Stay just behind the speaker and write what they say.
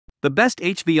The best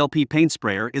HVLP paint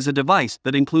sprayer is a device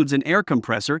that includes an air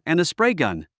compressor and a spray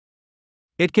gun.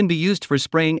 It can be used for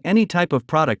spraying any type of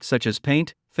product such as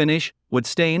paint, finish, wood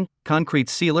stain, concrete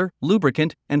sealer,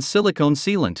 lubricant, and silicone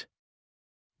sealant.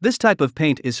 This type of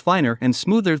paint is finer and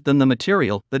smoother than the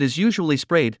material that is usually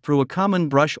sprayed through a common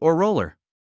brush or roller.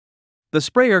 The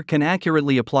sprayer can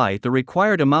accurately apply the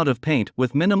required amount of paint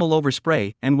with minimal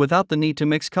overspray and without the need to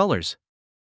mix colors.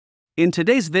 In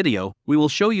today's video, we will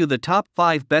show you the top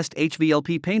 5 best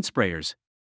HVLP paint sprayers.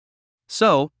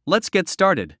 So, let's get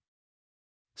started.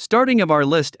 Starting of our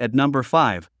list at number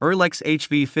 5, Erlex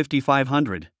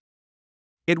HV5500.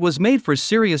 It was made for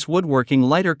serious woodworking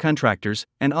lighter contractors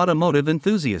and automotive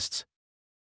enthusiasts.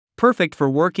 Perfect for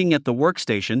working at the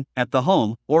workstation, at the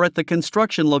home, or at the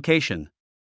construction location.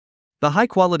 The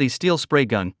high-quality steel spray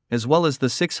gun, as well as the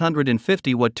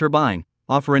 650-watt turbine,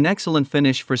 offer an excellent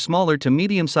finish for smaller to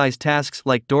medium-sized tasks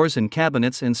like doors and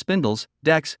cabinets and spindles,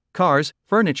 decks, cars,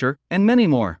 furniture, and many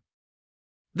more.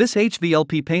 This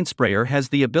HVLP paint sprayer has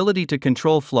the ability to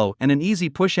control flow and an easy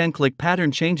push-and-click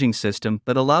pattern changing system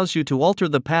that allows you to alter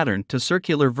the pattern to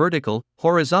circular, vertical,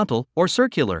 horizontal, or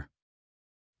circular.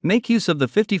 Make use of the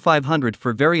 5500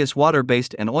 for various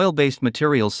water-based and oil-based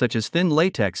materials such as thin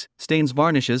latex, stains,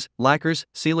 varnishes, lacquers,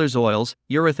 sealers, oils,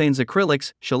 urethanes,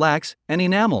 acrylics, shellacs, and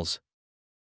enamels.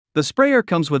 The sprayer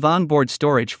comes with onboard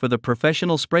storage for the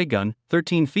professional spray gun,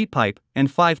 13 feet pipe, and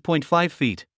 5.5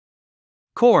 feet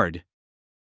cord.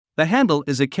 The handle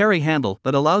is a carry handle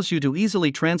that allows you to easily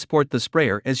transport the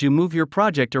sprayer as you move your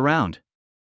project around.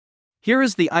 Here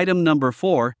is the item number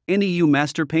 4, NEU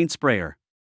Master Paint Sprayer.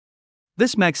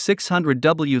 This Max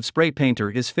 600W spray painter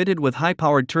is fitted with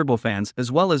high-powered turbofans as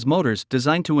well as motors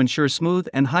designed to ensure smooth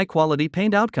and high-quality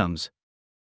paint outcomes.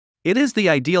 It is the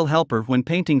ideal helper when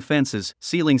painting fences,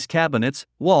 ceilings, cabinets,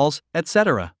 walls,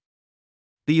 etc.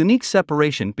 The unique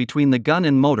separation between the gun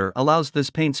and motor allows this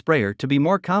paint sprayer to be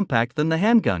more compact than the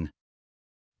handgun.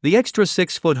 The extra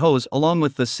 6-foot hose along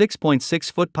with the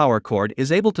 6.6-foot power cord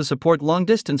is able to support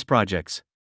long-distance projects.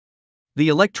 The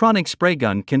electronic spray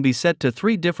gun can be set to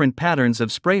 3 different patterns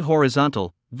of spray: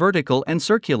 horizontal, vertical, and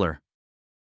circular.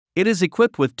 It is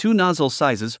equipped with 2 nozzle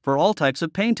sizes for all types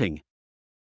of painting.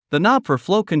 The knob for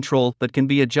flow control that can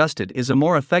be adjusted is a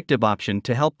more effective option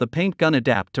to help the paint gun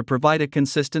adapt to provide a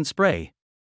consistent spray.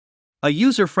 A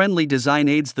user-friendly design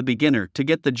aids the beginner to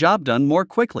get the job done more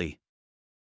quickly.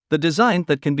 The design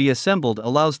that can be assembled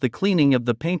allows the cleaning of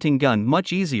the painting gun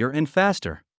much easier and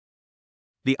faster.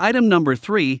 The item number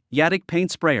 3, Yatic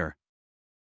Paint Sprayer.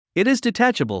 It is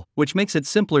detachable, which makes it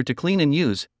simpler to clean and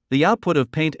use. The output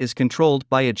of paint is controlled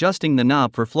by adjusting the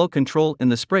knob for flow control in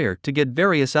the sprayer to get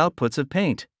various outputs of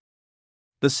paint.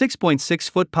 The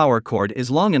 6.6-foot power cord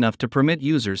is long enough to permit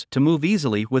users to move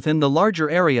easily within the larger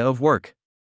area of work.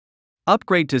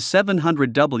 Upgrade to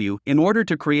 700W in order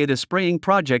to create a spraying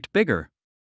project bigger.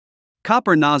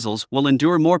 Copper nozzles will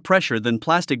endure more pressure than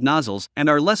plastic nozzles and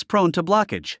are less prone to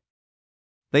blockage.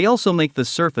 They also make the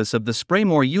surface of the spray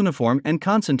more uniform and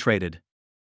concentrated.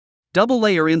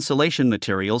 Double-layer insulation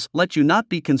materials let you not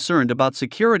be concerned about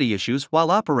security issues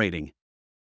while operating.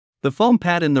 The foam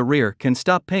pad in the rear can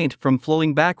stop paint from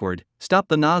flowing backward, stop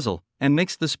the nozzle, and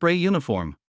makes the spray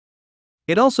uniform.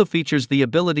 It also features the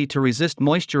ability to resist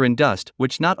moisture and dust,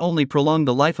 which not only prolong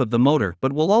the life of the motor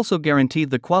but will also guarantee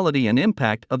the quality and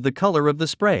impact of the color of the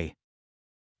spray.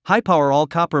 High-power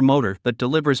all-copper motor that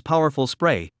delivers powerful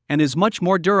spray and is much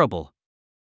more durable.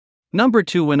 Number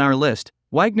 2 in our list,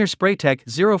 Wagner SprayTech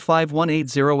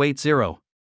 05188080.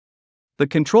 The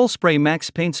Control Spray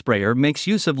Max Paint Sprayer makes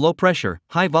use of low-pressure,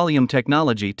 high-volume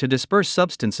technology to disperse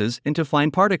substances into fine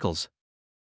particles.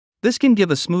 This can give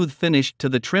a smooth finish to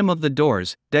the trim of the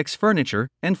doors, decks, furniture,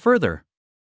 and further.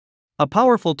 A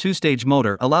powerful 2-stage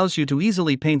motor allows you to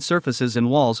easily paint surfaces and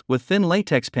walls with thin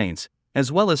latex paints,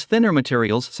 as well as thinner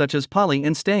materials such as poly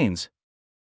and stains.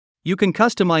 You can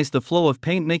customize the flow of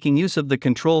paint making use of the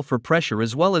control for pressure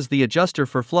as well as the adjuster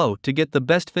for flow to get the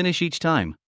best finish each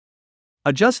time.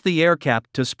 Adjust the air cap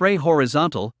to spray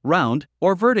horizontal, round,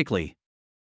 or vertically.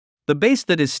 The base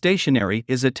that is stationary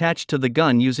is attached to the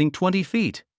gun using 20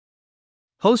 feet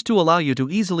hose to allow you to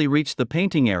easily reach the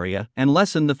painting area and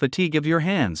lessen the fatigue of your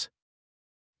hands.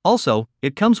 Also,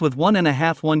 it comes with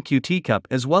 1.5 1QT cup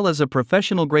as well as a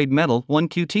professional-grade metal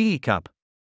 1QTE cup.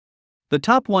 The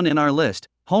top one in our list,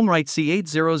 HomeRite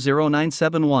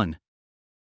C800971.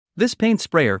 This paint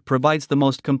sprayer provides the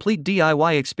most complete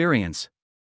DIY experience.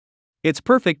 It's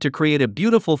perfect to create a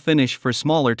beautiful finish for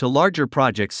smaller to larger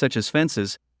projects such as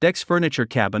fences, decks, furniture,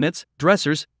 cabinets,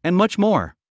 dressers, and much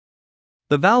more.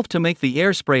 The valve to make the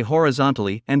air spray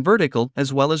horizontally and vertical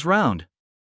as well as round.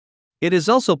 It is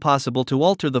also possible to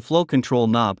alter the flow control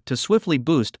knob to swiftly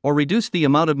boost or reduce the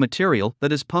amount of material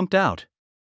that is pumped out.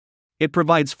 It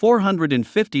provides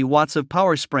 450 watts of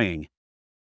power spraying.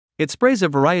 It sprays a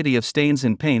variety of stains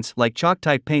and paints like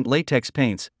chalk-type paint, latex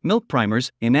paints, milk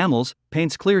primers, enamels,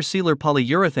 paints, clear sealer,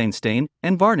 polyurethane stain,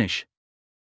 and varnish.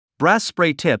 Brass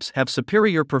spray tips have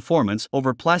superior performance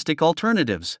over plastic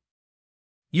alternatives.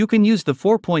 You can use the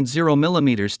 4.0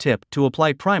 mm tip to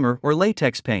apply primer or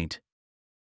latex paint,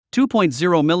 2.0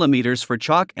 mm for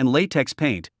chalk and latex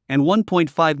paint, and 1.5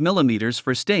 mm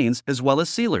for stains as well as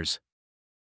sealers.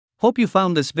 Hope you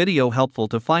found this video helpful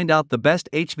to find out the best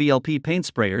HVLP paint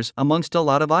sprayers amongst a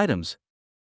lot of items.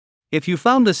 If you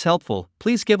found this helpful,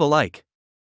 please give a like.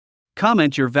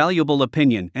 Comment your valuable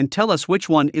opinion and tell us which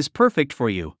one is perfect for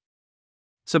you.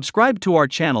 Subscribe to our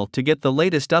channel to get the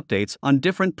latest updates on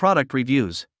different product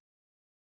reviews.